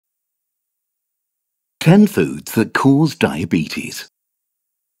10 foods that cause diabetes.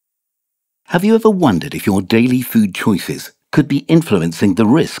 Have you ever wondered if your daily food choices could be influencing the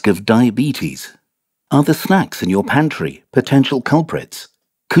risk of diabetes? Are the snacks in your pantry potential culprits?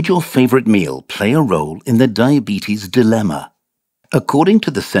 Could your favorite meal play a role in the diabetes dilemma? According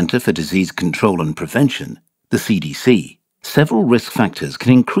to the Center for Disease Control and Prevention, the CDC, several risk factors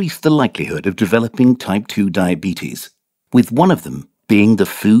can increase the likelihood of developing type 2 diabetes, with one of them being the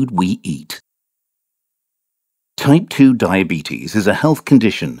food we eat. Type 2 diabetes is a health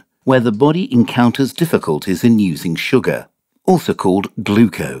condition where the body encounters difficulties in using sugar, also called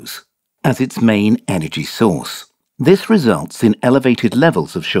glucose, as its main energy source. This results in elevated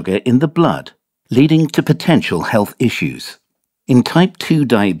levels of sugar in the blood, leading to potential health issues. In type 2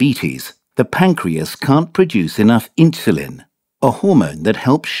 diabetes, the pancreas can't produce enough insulin, a hormone that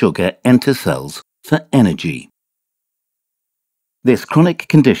helps sugar enter cells for energy. This chronic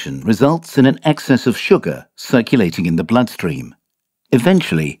condition results in an excess of sugar circulating in the bloodstream,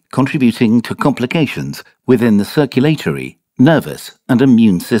 eventually contributing to complications within the circulatory, nervous, and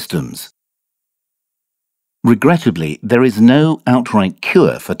immune systems. Regrettably, there is no outright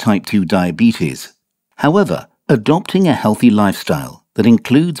cure for type 2 diabetes. However, adopting a healthy lifestyle that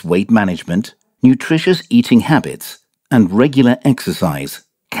includes weight management, nutritious eating habits, and regular exercise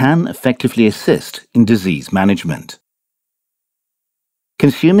can effectively assist in disease management.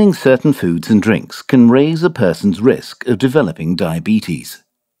 Consuming certain foods and drinks can raise a person's risk of developing diabetes.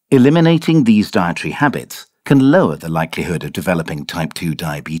 Eliminating these dietary habits can lower the likelihood of developing type 2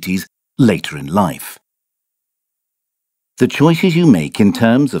 diabetes later in life. The choices you make in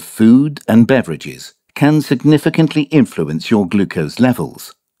terms of food and beverages can significantly influence your glucose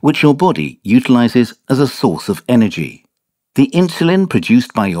levels, which your body utilizes as a source of energy. The insulin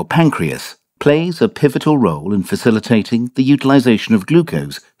produced by your pancreas plays a pivotal role in facilitating the utilization of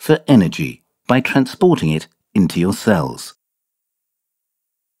glucose for energy by transporting it into your cells.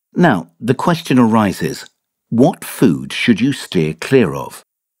 Now, the question arises, what food should you steer clear of?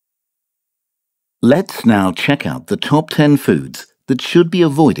 Let's now check out the top 10 foods that should be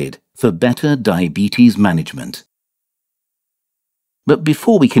avoided for better diabetes management. But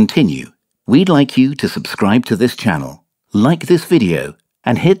before we continue, we'd like you to subscribe to this channel, like this video,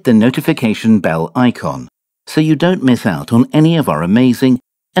 and hit the notification bell icon so you don't miss out on any of our amazing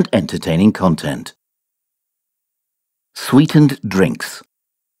and entertaining content. Sweetened drinks.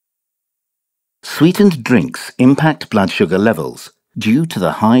 Sweetened drinks impact blood sugar levels due to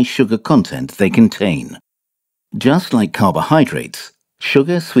the high sugar content they contain. Just like carbohydrates,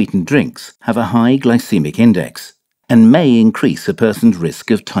 sugar-sweetened drinks have a high glycemic index and may increase a person's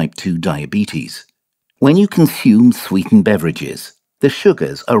risk of type 2 diabetes. When you consume sweetened beverages, the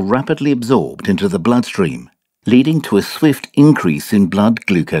sugars are rapidly absorbed into the bloodstream, leading to a swift increase in blood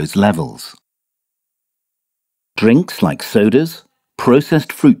glucose levels. Drinks like sodas,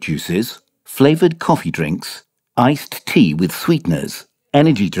 processed fruit juices, flavored coffee drinks, iced tea with sweeteners,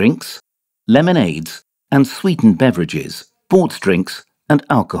 energy drinks, lemonades, and sweetened beverages, sports drinks, and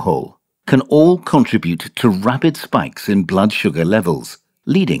alcohol can all contribute to rapid spikes in blood sugar levels,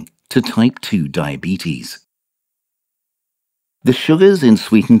 leading to type 2 diabetes. The sugars in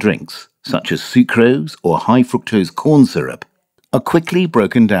sweetened drinks, such as sucrose or high fructose corn syrup, are quickly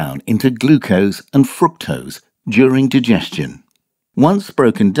broken down into glucose and fructose during digestion. Once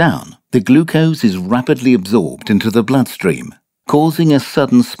broken down, the glucose is rapidly absorbed into the bloodstream, causing a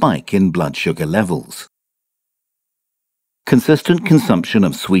sudden spike in blood sugar levels. Consistent consumption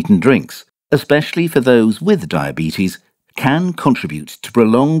of sweetened drinks, especially for those with diabetes, can contribute to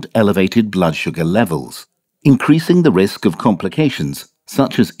prolonged elevated blood sugar levels, increasing the risk of complications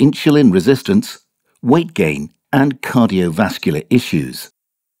such as insulin resistance, weight gain, and cardiovascular issues.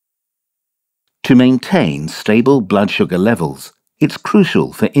 To maintain stable blood sugar levels, it's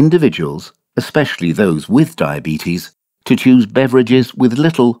crucial for individuals, especially those with diabetes, to choose beverages with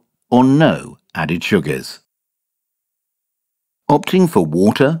little or no added sugars. Opting for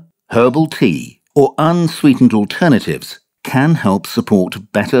water, herbal tea, or unsweetened alternatives can help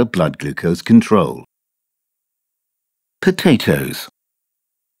support better blood glucose control. Potatoes.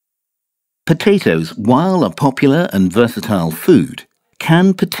 Potatoes, while a popular and versatile food,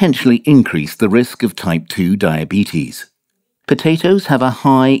 can potentially increase the risk of type 2 diabetes. Potatoes have a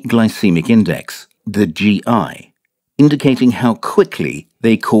high glycemic index, the GI, indicating how quickly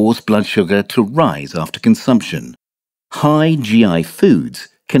they cause blood sugar to rise after consumption. High GI foods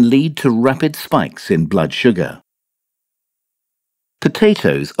can lead to rapid spikes in blood sugar.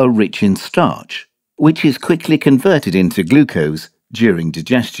 Potatoes are rich in starch, which is quickly converted into glucose during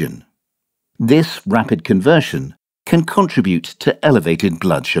digestion. This rapid conversion can contribute to elevated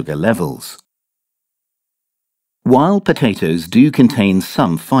blood sugar levels. While potatoes do contain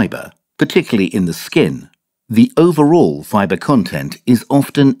some fibre, particularly in the skin, the overall fibre content is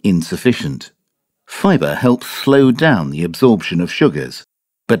often insufficient. Fibre helps slow down the absorption of sugars,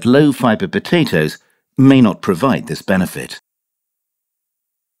 but low-fibre potatoes may not provide this benefit.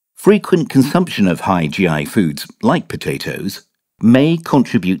 Frequent consumption of high GI foods, like potatoes, may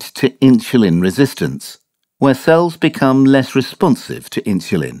contribute to insulin resistance, where cells become less responsive to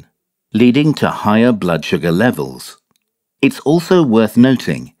insulin, leading to higher blood sugar levels. It's also worth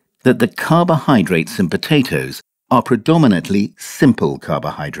noting that the carbohydrates in potatoes are predominantly simple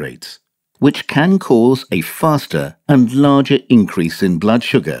carbohydrates, which can cause a faster and larger increase in blood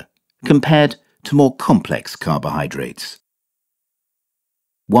sugar compared to more complex carbohydrates.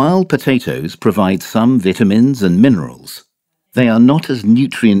 While potatoes provide some vitamins and minerals, they are not as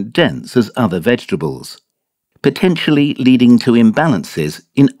nutrient-dense as other vegetables, potentially leading to imbalances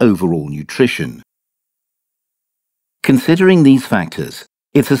in overall nutrition. Considering these factors,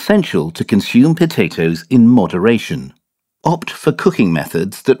 it's essential to consume potatoes in moderation. Opt for cooking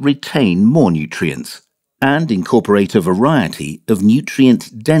methods that retain more nutrients and incorporate a variety of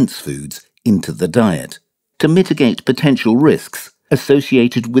nutrient-dense foods into the diet to mitigate potential risks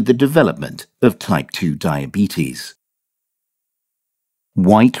associated with the development of type 2 diabetes.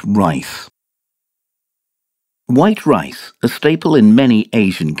 White rice. White rice, a staple in many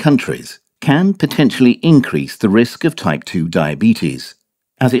Asian countries, can potentially increase the risk of type 2 diabetes,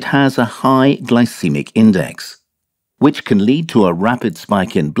 as it has a high glycemic index, which can lead to a rapid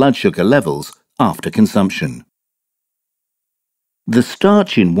spike in blood sugar levels after consumption. The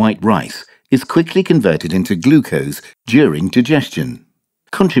starch in white rice is quickly converted into glucose during digestion,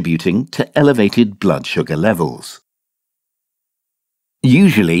 contributing to elevated blood sugar levels.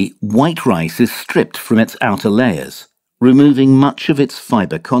 Usually, white rice is stripped from its outer layers, removing much of its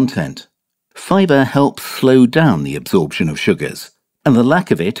fibre content. Fibre helps slow down the absorption of sugars, and the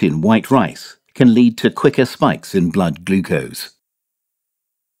lack of it in white rice can lead to quicker spikes in blood glucose.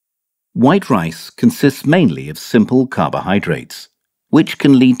 White rice consists mainly of simple carbohydrates, which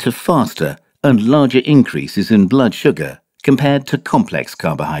can lead to faster and larger increases in blood sugar compared to complex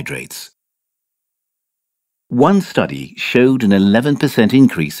carbohydrates. One study showed an 11%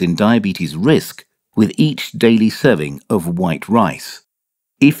 increase in diabetes risk with each daily serving of white rice.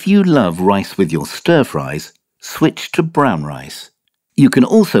 If you love rice with your stir-fries, switch to brown rice. You can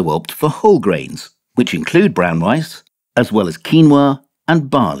also opt for whole grains, which include brown rice, as well as quinoa and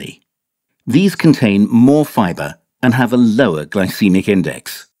barley. These contain more fibre and have a lower glycemic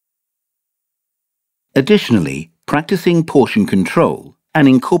index. Additionally, practicing portion control and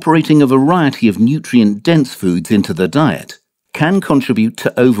incorporating a variety of nutrient-dense foods into the diet can contribute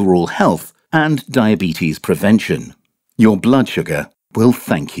to overall health and diabetes prevention. Your blood sugar will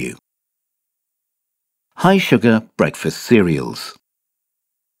thank you. High-sugar breakfast cereals.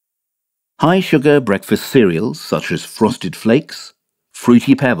 High-sugar breakfast cereals such as Frosted Flakes,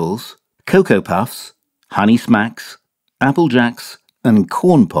 Fruity Pebbles, Cocoa Puffs, Honey Smacks, Apple Jacks, and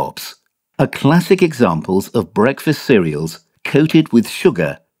Corn Pops are classic examples of breakfast cereals coated with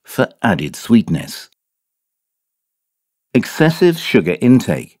sugar for added sweetness. Excessive sugar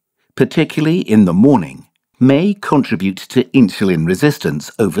intake, particularly in the morning, may contribute to insulin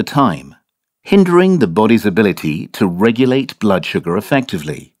resistance over time, hindering the body's ability to regulate blood sugar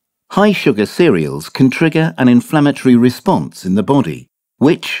effectively. High-sugar cereals can trigger an inflammatory response in the body,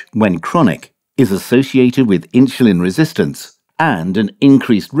 which, when chronic, is associated with insulin resistance and an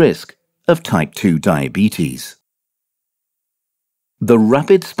increased risk of type 2 diabetes. The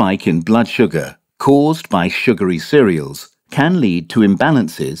rapid spike in blood sugar caused by sugary cereals can lead to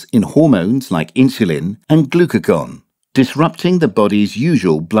imbalances in hormones like insulin and glucagon, disrupting the body's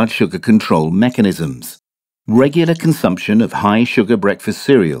usual blood sugar control mechanisms. Regular consumption of high-sugar breakfast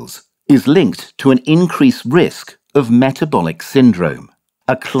cereals is linked to an increased risk of metabolic syndrome,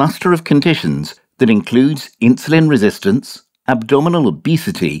 a cluster of conditions that includes insulin resistance, abdominal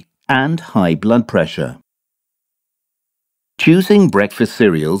obesity, and high blood pressure. Choosing breakfast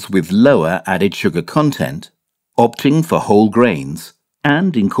cereals with lower added sugar content, opting for whole grains,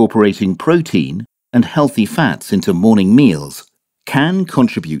 and incorporating protein and healthy fats into morning meals can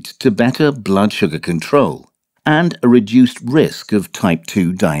contribute to better blood sugar control and a reduced risk of type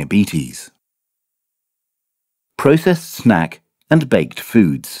 2 diabetes. Processed snack and baked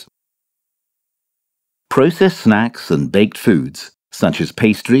foods. Processed snacks and baked foods, such as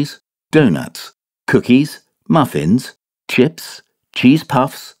pastries, donuts, cookies, muffins, chips, cheese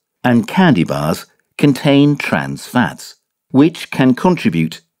puffs, and candy bars, contain trans fats, which can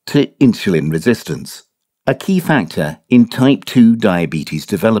contribute to insulin resistance, a key factor in type 2 diabetes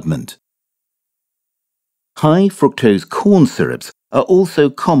development. High fructose corn syrups are also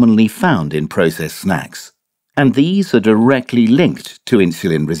commonly found in processed snacks, and these are directly linked to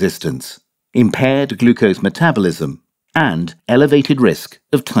insulin resistance, impaired glucose metabolism, and elevated risk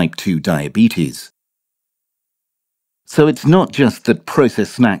of type 2 diabetes. So it's not just that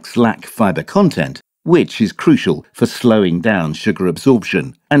processed snacks lack fiber content, which is crucial for slowing down sugar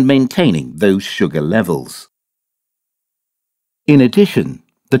absorption and maintaining those sugar levels. In addition,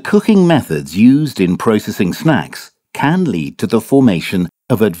 the cooking methods used in processing snacks can lead to the formation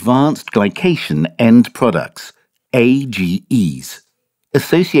of advanced glycation end products, AGEs,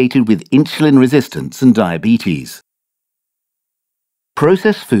 associated with insulin resistance and diabetes.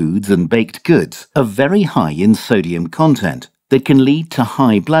 Processed foods and baked goods are very high in sodium content that can lead to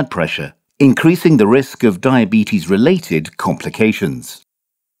high blood pressure, increasing the risk of diabetes-related complications.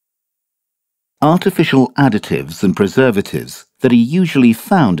 Artificial additives and preservatives that are usually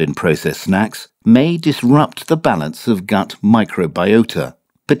found in processed snacks may disrupt the balance of gut microbiota,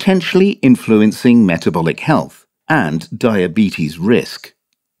 potentially influencing metabolic health and diabetes risk.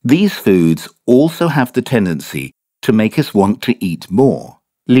 These foods also have the tendency to make us want to eat more,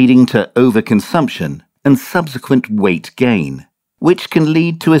 leading to overconsumption and subsequent weight gain, which can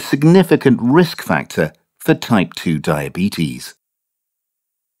lead to a significant risk factor for type 2 diabetes.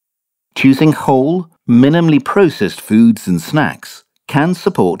 Choosing whole, minimally processed foods and snacks can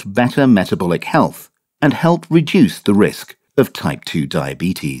support better metabolic health and help reduce the risk of type 2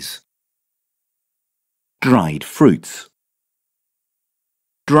 diabetes. Dried fruits.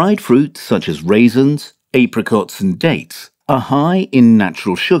 Dried fruits such as raisins, apricots and dates are high in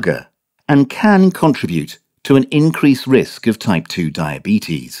natural sugar and can contribute to an increased risk of type 2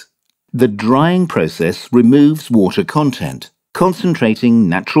 diabetes. The drying process removes water content, concentrating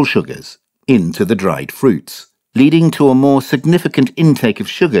natural sugars into the dried fruits, leading to a more significant intake of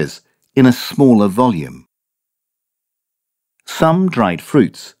sugars in a smaller volume. Some dried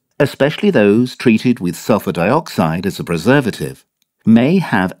fruits, especially those treated with sulfur dioxide as a preservative, may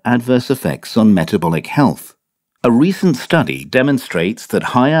have adverse effects on metabolic health. A recent study demonstrates that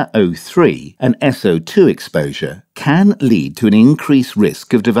higher O3 and SO2 exposure can lead to an increased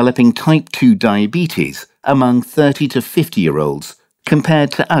risk of developing type 2 diabetes among 30 to 50-year-olds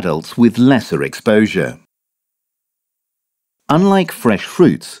compared to adults with lesser exposure. Unlike fresh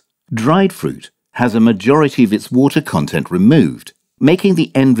fruits, dried fruit has a majority of its water content removed, making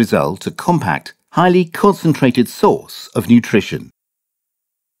the end result a compact, highly concentrated source of nutrition.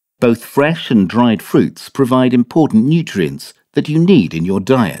 Both fresh and dried fruits provide important nutrients that you need in your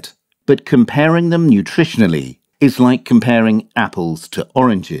diet, but comparing them nutritionally is like comparing apples to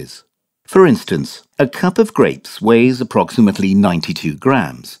oranges. For instance, a cup of grapes weighs approximately 92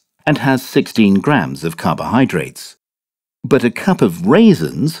 grams and has 16 grams of carbohydrates. But a cup of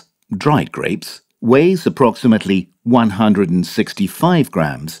raisins, dried grapes, weighs approximately 165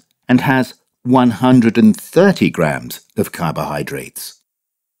 grams and has 130 grams of carbohydrates.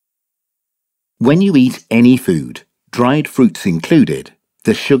 When you eat any food, dried fruits included,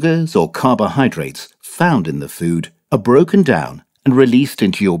 the sugars or carbohydrates found in the food are broken down and released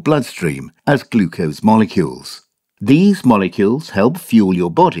into your bloodstream as glucose molecules. These molecules help fuel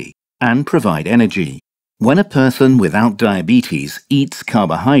your body and provide energy. When a person without diabetes eats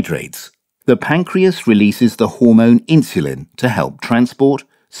carbohydrates, the pancreas releases the hormone insulin to help transport,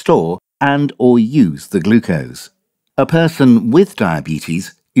 store, and/or use the glucose. A person with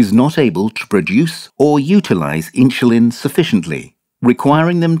diabetes is not able to produce or utilize insulin sufficiently,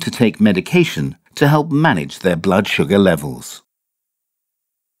 requiring them to take medication to help manage their blood sugar levels.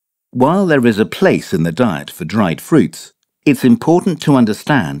 While there is a place in the diet for dried fruits, it's important to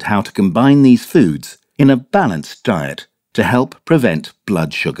understand how to combine these foods in a balanced diet to help prevent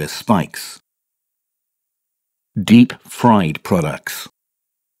blood sugar spikes. Deep-fried products.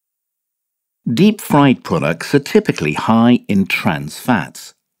 Deep-fried products are typically high in trans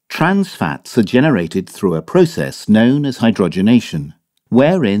fats. Trans fats are generated through a process known as hydrogenation,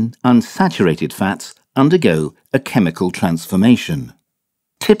 wherein unsaturated fats undergo a chemical transformation.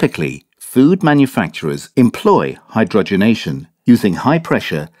 Typically, food manufacturers employ hydrogenation using high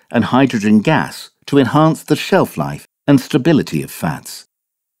pressure and hydrogen gas to enhance the shelf life and stability of fats.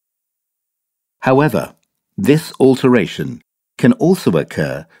 However, this alteration can also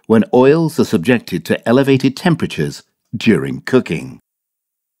occur when oils are subjected to elevated temperatures during cooking.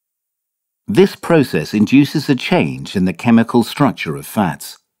 This process induces a change in the chemical structure of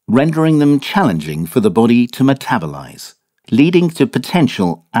fats, rendering them challenging for the body to metabolize, leading to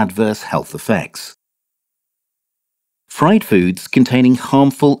potential adverse health effects. Fried foods containing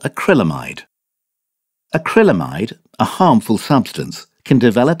harmful acrylamide. Acrylamide, a harmful substance, can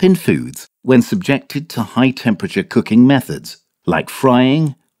develop in foods when subjected to high-temperature cooking methods, like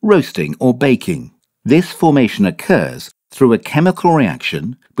frying, roasting or baking. This formation occurs through a chemical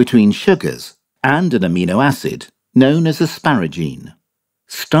reaction between sugars and an amino acid known as asparagine.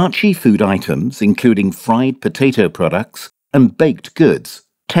 Starchy food items, including fried potato products and baked goods,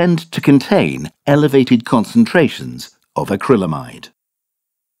 tend to contain elevated concentrations of acrylamide.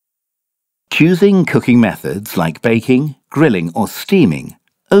 Choosing cooking methods like baking, grilling or steaming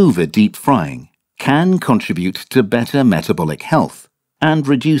over deep frying can contribute to better metabolic health and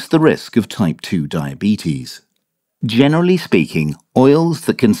reduce the risk of type 2 diabetes. Generally speaking, oils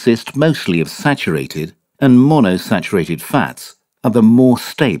that consist mostly of saturated and monosaturated fats are the more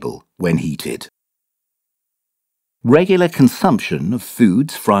stable when heated. Regular consumption of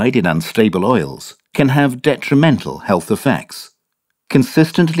foods fried in unstable oils can have detrimental health effects.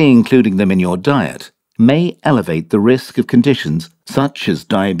 Consistently including them in your diet may elevate the risk of conditions such as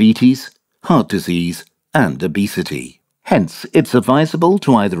diabetes, heart disease, and obesity. Hence, it's advisable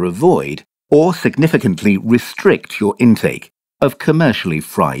to either avoid or significantly restrict your intake of commercially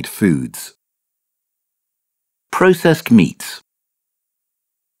fried foods. Processed meats.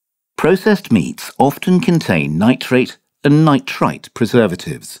 Processed meats often contain nitrate and nitrite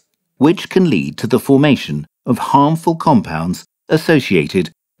preservatives, which can lead to the formation of harmful compounds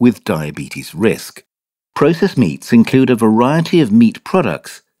associated with diabetes risk. Processed meats include a variety of meat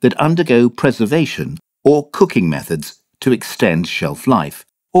products that undergo preservation or cooking methods to extend shelf life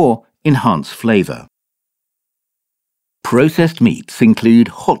or enhance flavor. Processed meats include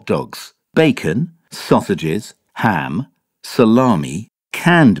hot dogs, bacon, sausages, ham, salami,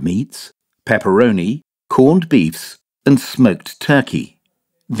 canned meats, pepperoni, corned beefs, and smoked turkey.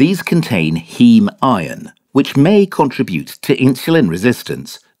 These contain heme iron, which may contribute to insulin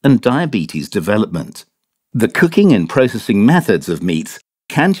resistance and diabetes development. The cooking and processing methods of meats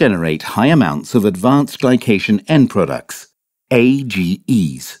can generate high amounts of advanced glycation end products,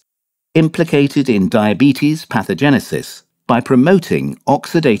 AGEs, implicated in diabetes pathogenesis by promoting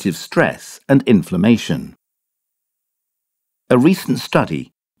oxidative stress and inflammation. A recent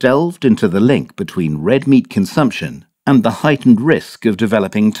study delved into the link between red meat consumption and the heightened risk of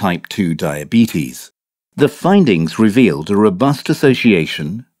developing type 2 diabetes. The findings revealed a robust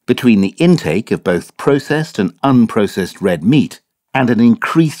association between the intake of both processed and unprocessed red meat and an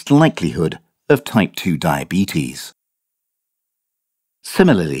increased likelihood of type 2 diabetes.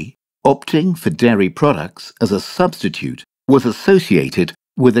 Similarly, opting for dairy products as a substitute was associated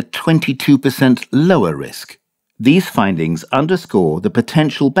with a 22% lower risk. These findings underscore the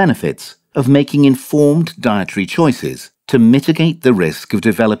potential benefits of making informed dietary choices to mitigate the risk of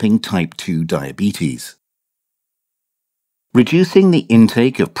developing type 2 diabetes. Reducing the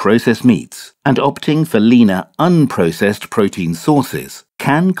intake of processed meats and opting for leaner, unprocessed protein sources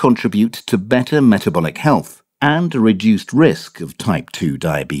can contribute to better metabolic health and a reduced risk of type 2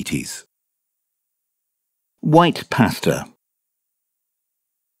 diabetes. White pasta.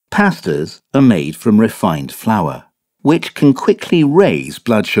 Pastas are made from refined flour, which can quickly raise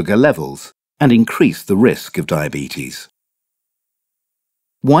blood sugar levels and increase the risk of diabetes.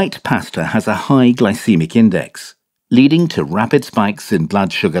 White pasta has a high glycemic index, leading to rapid spikes in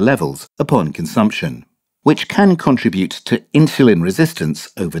blood sugar levels upon consumption, which can contribute to insulin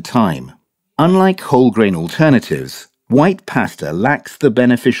resistance over time. Unlike whole grain alternatives, white pasta lacks the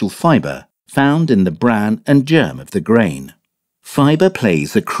beneficial fiber found in the bran and germ of the grain. Fiber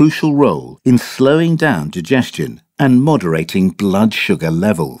plays a crucial role in slowing down digestion and moderating blood sugar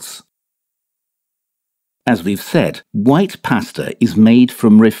levels. As we've said, white pasta is made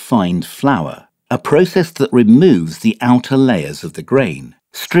from refined flour, a process that removes the outer layers of the grain,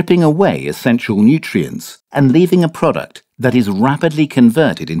 stripping away essential nutrients and leaving a product that is rapidly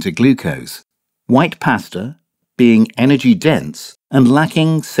converted into glucose. White pasta, being energy-dense and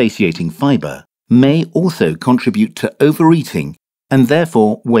lacking satiating fiber, may also contribute to overeating and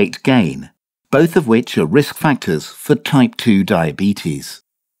therefore weight gain, both of which are risk factors for type 2 diabetes.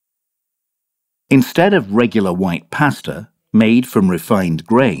 Instead of regular white pasta, made from refined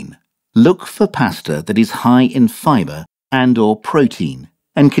grain, look for pasta that is high in fiber and/or protein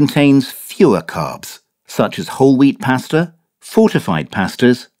and contains fewer carbs, such as whole wheat pasta, fortified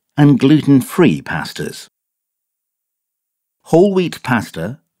pastas, and gluten-free pastas. Whole wheat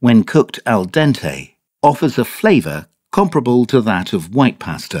pasta, when cooked al dente, offers a flavor comparable to that of white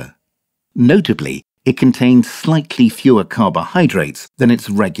pasta. Notably, it contains slightly fewer carbohydrates than its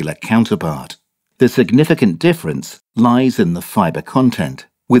regular counterpart. The significant difference lies in the fiber content,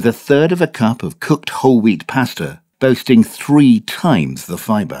 with a third of a cup of cooked whole wheat pasta boasting 3 times the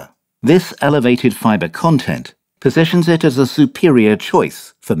fiber. This elevated fiber content positions it as a superior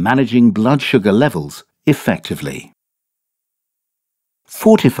choice for managing blood sugar levels effectively.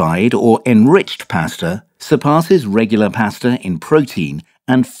 Fortified or enriched pasta surpasses regular pasta in protein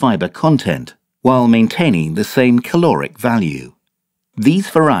and fiber content while maintaining the same caloric value. These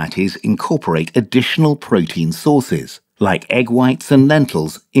varieties incorporate additional protein sources, like egg whites and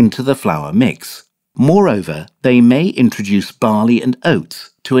lentils, into the flour mix. Moreover, they may introduce barley and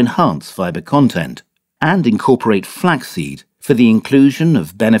oats to enhance fiber content, and incorporate flaxseed for the inclusion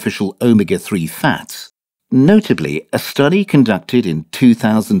of beneficial omega-3 fats. Notably, a study conducted in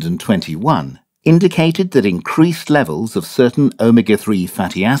 2021 indicated that increased levels of certain omega-3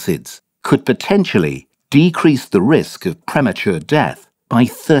 fatty acids could potentially decrease the risk of premature death by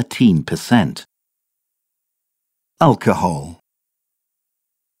 13%. Alcohol.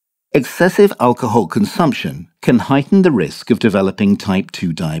 Excessive alcohol consumption can heighten the risk of developing type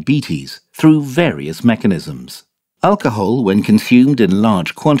 2 diabetes through various mechanisms. Alcohol, when consumed in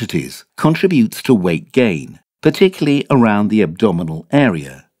large quantities, contributes to weight gain, particularly around the abdominal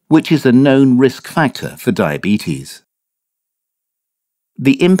area, which is a known risk factor for diabetes.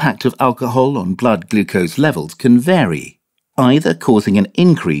 The impact of alcohol on blood glucose levels can vary, either causing an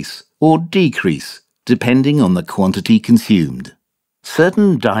increase or decrease depending on the quantity consumed.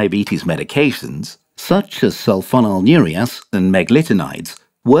 Certain diabetes medications, such as sulfonylureas and meglitinides,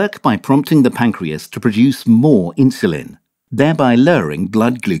 work by prompting the pancreas to produce more insulin, thereby lowering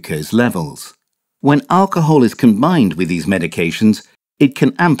blood glucose levels. When alcohol is combined with these medications, it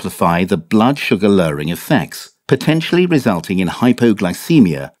can amplify the blood sugar lowering effects, potentially resulting in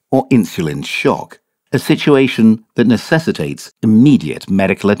hypoglycemia or insulin shock, a situation that necessitates immediate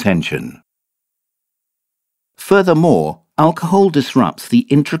medical attention. Furthermore, alcohol disrupts the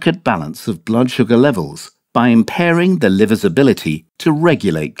intricate balance of blood sugar levels by impairing the liver's ability to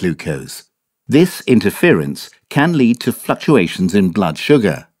regulate glucose. This interference can lead to fluctuations in blood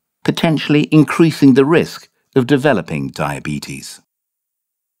sugar, potentially increasing the risk of developing diabetes.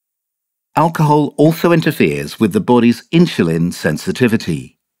 Alcohol also interferes with the body's insulin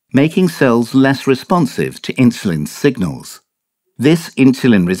sensitivity, making cells less responsive to insulin signals. This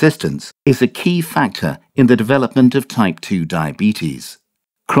insulin resistance is a key factor in the development of type 2 diabetes.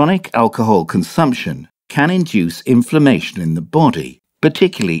 Chronic alcohol consumption can induce inflammation in the body,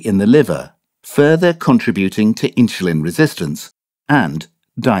 particularly in the liver, further contributing to insulin resistance and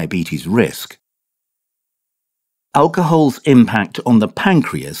diabetes risk. Alcohol's impact on the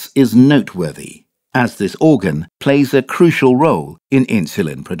pancreas is noteworthy, as this organ plays a crucial role in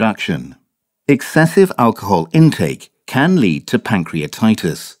insulin production. Excessive alcohol intake can lead to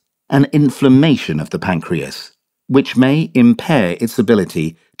pancreatitis, an inflammation of the pancreas, which may impair its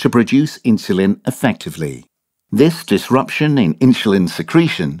ability to produce insulin effectively. This disruption in insulin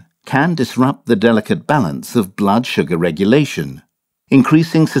secretion can disrupt the delicate balance of blood sugar regulation,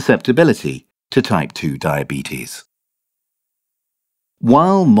 increasing susceptibility to type 2 diabetes.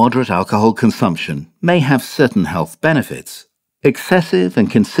 While moderate alcohol consumption may have certain health benefits, excessive and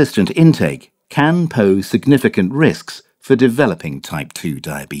consistent intake can pose significant risks for developing type 2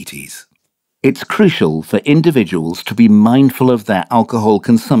 diabetes. It's crucial for individuals to be mindful of their alcohol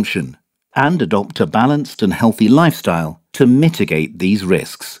consumption and adopt a balanced and healthy lifestyle to mitigate these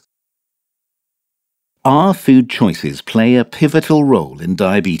risks. Our food choices play a pivotal role in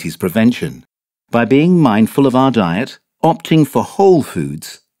diabetes prevention. By being mindful of our diet, opting for whole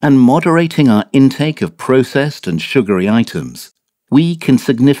foods, and moderating our intake of processed and sugary items, we can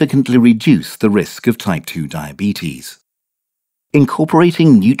significantly reduce the risk of type 2 diabetes.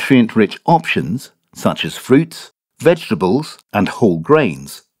 Incorporating nutrient-rich options, such as fruits, vegetables, and whole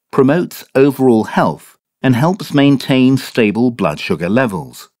grains, promotes overall health and helps maintain stable blood sugar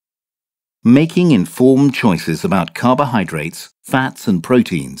levels. Making informed choices about carbohydrates, fats, and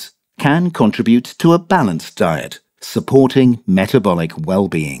proteins can contribute to a balanced diet, supporting metabolic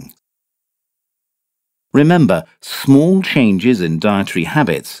well-being. Remember, small changes in dietary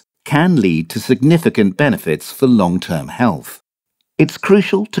habits can lead to significant benefits for long-term health. It's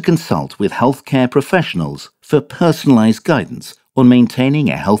crucial to consult with healthcare professionals for personalized guidance on maintaining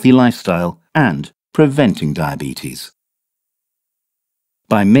a healthy lifestyle and preventing diabetes.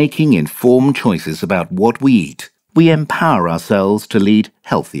 By making informed choices about what we eat, we empower ourselves to lead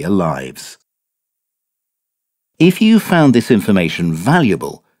healthier lives. If you found this information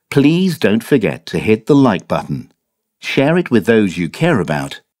valuable, please don't forget to hit the like button, share it with those you care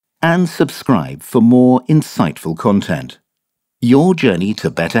about, and subscribe for more insightful content. Your journey to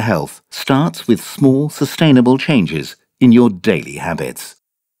better health starts with small, sustainable changes in your daily habits.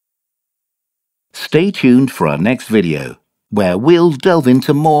 Stay tuned for our next video, where we'll delve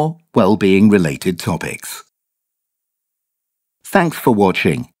into more well-being related topics. Thanks for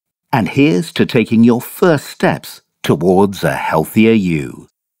watching, and here's to taking your first steps towards a healthier you.